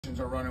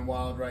Are running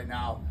wild right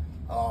now.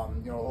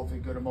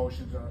 Hopefully good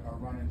emotions are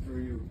running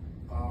through you.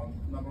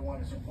 Number one,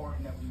 it's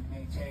important that we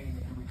maintain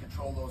and we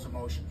control those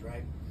emotions,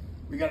 right?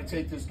 We got to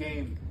take this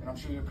game, and I'm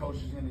sure your coach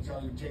is going to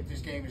tell you, take this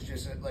game as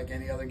just like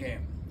any other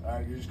game. All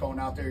right, you're just going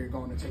out there, you're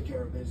going to take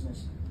care of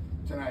business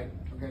tonight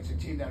against a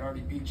team that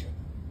already beat you.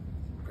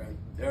 Okay,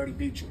 they already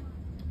beat you.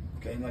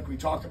 Okay, and like we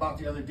talked about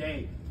the other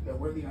day, that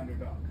we're the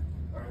underdog.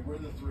 All right, we're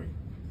the three.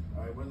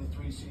 All right, we're the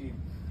 3 seed.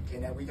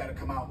 And that we got to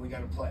come out and we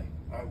got to play.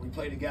 All right, we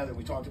play together.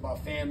 We talked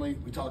about family.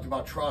 We talked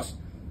about trust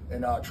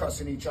and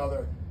trusting each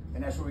other.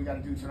 And that's what we got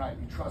to do tonight.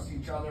 You trust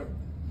each other,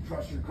 you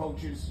trust your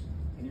coaches,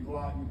 and you go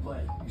out and you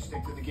play. You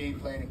stick to the game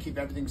plan and keep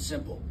everything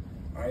simple.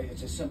 All right,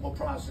 it's a simple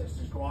process.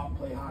 Just go out and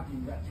play hockey.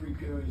 You got 3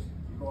 periods.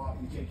 You go out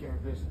and you take care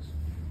of business.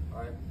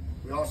 All right.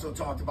 We also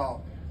talked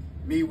about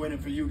me winning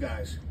for you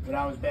guys, but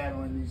I was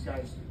battling these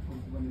guys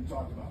when we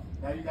talked about.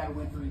 Now you got to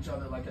win for each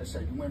other. Like I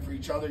said, you win for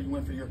each other. You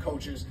win for your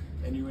coaches.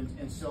 And you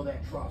instill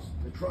that trust.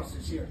 The trust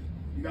is here.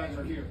 You guys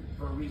are here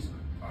for a reason.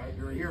 All right,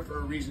 you're here for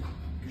a reason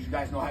because you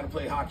guys know how to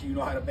play hockey. You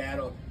know how to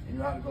battle, and you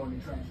know how to go in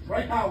the trenches.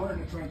 Right now, we're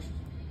in the trenches.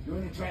 You're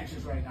in the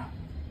trenches right now.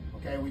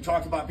 Okay, we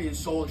talked about being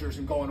soldiers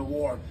and going to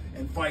war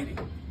and fighting.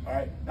 All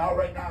right,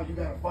 right now, you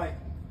got to fight.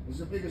 This is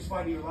the biggest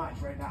fight of your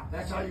lives right now.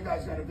 That's how you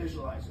guys got to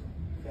visualize it.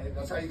 Okay,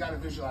 that's how you got to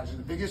visualize it.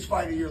 The biggest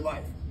fight of your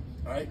life.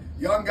 All right,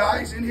 young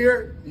guys in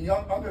here, the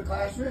young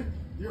underclassmen,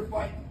 you're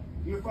fighting.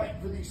 You're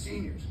fighting for these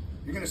seniors.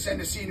 You're going to send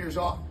the seniors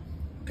off,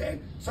 okay?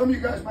 Some of you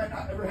guys might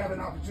not ever have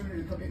an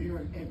opportunity to come in here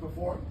and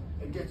perform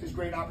and get this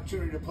great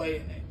opportunity to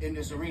play in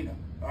this arena,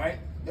 all right?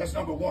 That's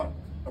number one.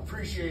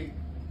 Appreciate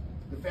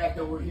the fact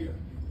that we're here.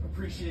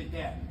 Appreciate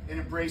that and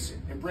embrace it.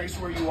 Embrace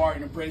where you are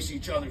and embrace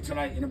each other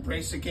tonight and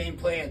embrace the game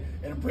plan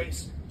and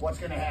embrace what's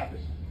going to happen,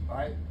 all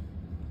right?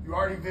 You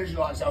already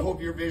visualized. I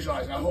hope you're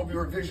visualizing. I hope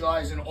you're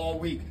visualizing all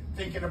week,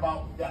 thinking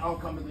about the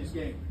outcome of this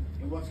game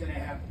and what's going to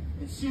happen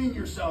and seeing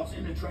yourselves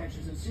in the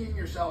trenches and seeing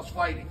yourselves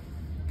fighting.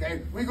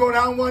 Okay, we go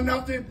down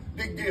 1-0,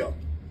 big deal.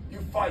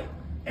 You fight.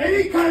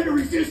 Any kind of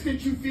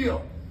resistance you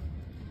feel,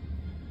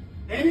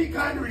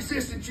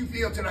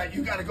 tonight,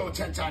 you got to go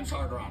 10 times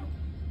harder on them.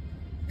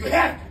 You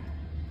have to.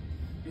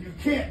 And you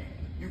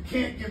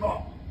can't give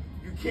up.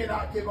 You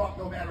cannot give up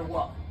no matter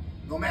what.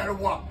 No matter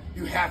what,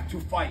 you have to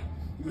fight.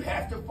 You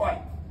have to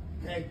fight.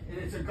 Okay, and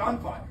it's a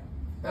gunfire.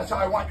 That's how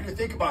I want you to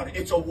think about it.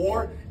 It's a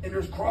war, and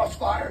there's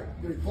crossfire,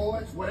 there's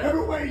bullets.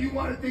 Whatever way you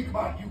want to think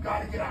about it, you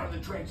got to get out of the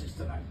trenches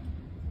tonight.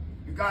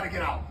 You got to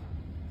get out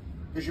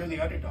because you're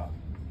the underdog.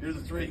 You're the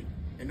 3,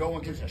 and no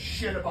one gives a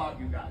shit about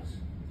you guys.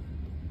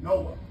 No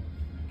one.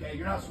 Okay,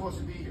 you're not supposed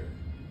to be here.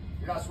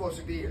 You're not supposed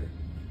to be here,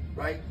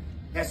 right?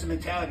 That's the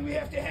mentality we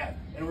have to have,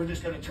 and we're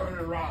just going to turn it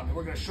around, and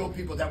we're going to show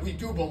people that we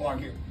do belong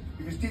here.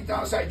 Because deep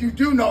down inside, you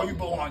do know you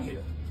belong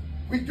here.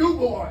 We do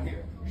belong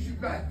here. You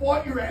guys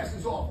fought your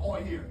asses off all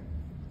year.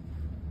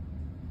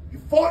 You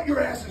fought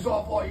your asses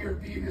off all year to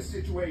be in this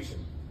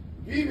situation,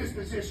 be in this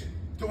position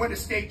to win a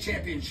state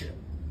championship.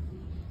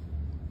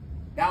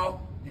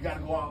 Now, you got to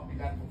go out and you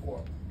got to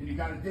perform. And you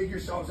got to dig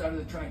yourselves out of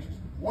the trenches.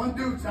 1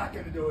 dude's not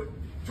going to do it.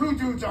 2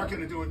 dudes aren't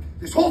going to do it.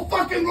 This whole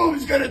fucking room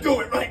is going to do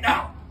it right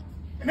now.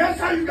 And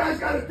that's how you guys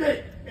got to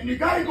think. And you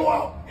got to go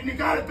out and you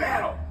got to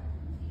battle.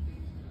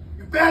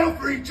 You battle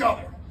for each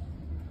other.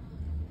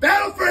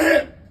 Battle for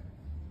him.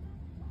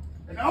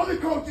 And all the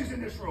coaches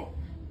in this room.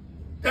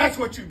 That's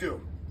what you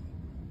do.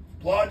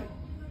 Blood,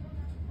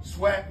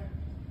 sweat,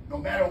 no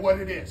matter what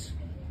it is.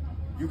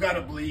 You got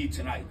to bleed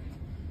tonight.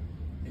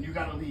 And you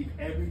got to leave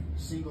every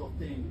single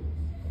thing,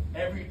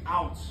 every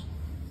ounce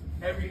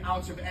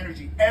of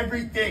energy,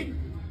 everything.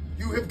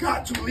 You have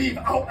got to leave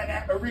out in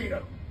that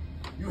arena.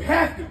 You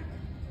have to.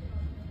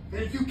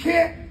 And if you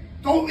can't,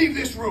 don't leave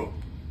this room.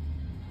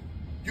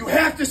 You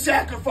have to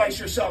sacrifice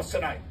yourselves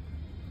tonight.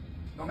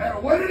 No matter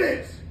what it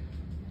is,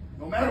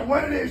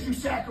 you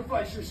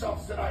sacrifice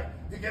yourselves tonight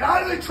to get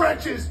out of the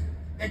trenches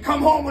and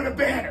come home with a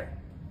banner.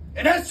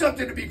 And that's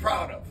something to be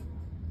proud of.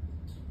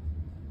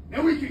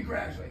 Then we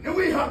congratulate. Then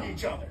we hug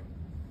each other.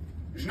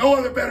 There's no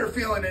other better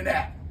feeling than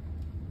that.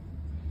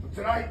 But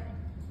tonight,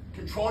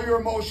 control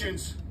your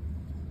emotions.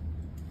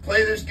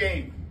 Play this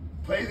game.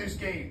 Play this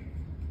game.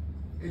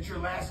 It's your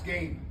last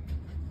game.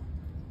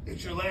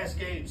 It's your last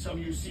game, some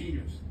of you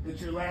seniors.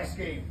 It's your last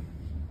game.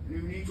 And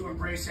you need to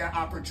embrace that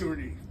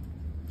opportunity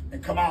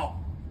and come out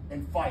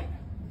and fight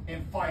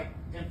and fight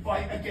and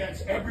fight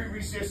against every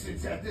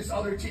resistance that this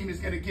other team is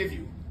going to give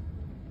you.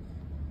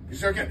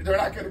 Because they're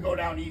not going to go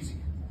down easy.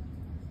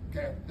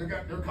 Okay,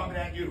 they're coming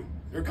at you.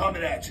 They're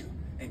coming at you.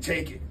 And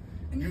take it.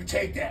 And you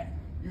take that.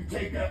 You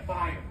take that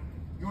fire.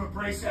 You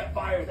embrace that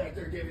fire that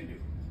they're giving you.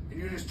 And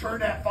you just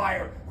turn that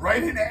fire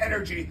right into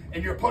energy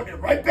and you're putting it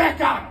right back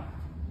on them.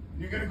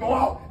 You're going to go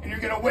out and you're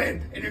going to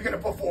win and you're going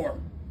to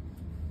perform.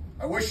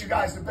 I wish you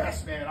guys the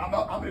best, man. I'm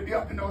going to be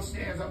up in those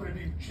stands. I'm going to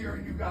be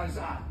cheering you guys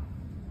on.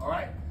 All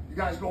right? You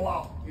guys go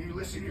out and you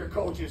listen to your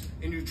coaches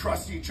and you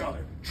trust each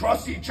other.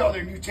 Trust each other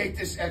and you take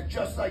this as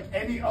just like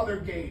any other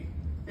game.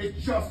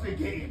 It's just a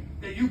game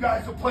that you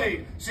guys have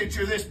played since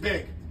you're this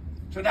big.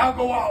 So now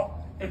go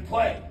out and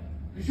play.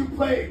 Because you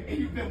played and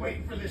you've been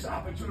waiting for this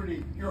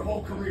opportunity your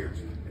whole careers.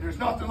 And there's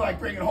nothing like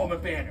bringing home a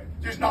banner.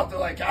 There's nothing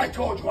like it. I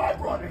told you I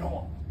brought it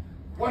home.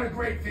 What a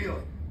great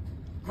feeling.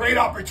 Great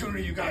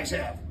opportunity you guys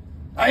have.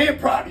 I am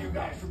proud of you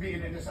guys for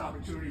being in this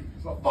opportunity.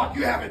 But fuck,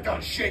 you haven't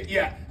done shit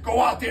yet.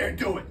 Go out there and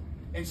do it.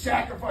 And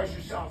sacrifice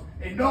yourselves.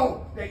 And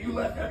know that you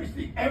left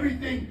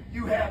everything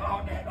you have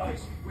out in that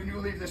ice when you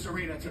leave this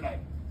arena tonight.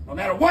 No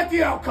matter what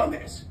the outcome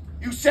is.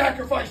 You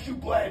sacrificed, you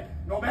bled.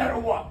 No matter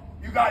what.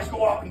 You guys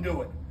go out and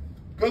do it.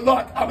 Good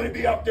luck. I'm going to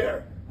be up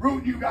there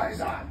rooting you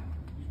guys on.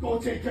 Go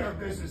take care of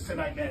business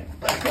tonight, man.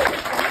 Let's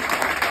go.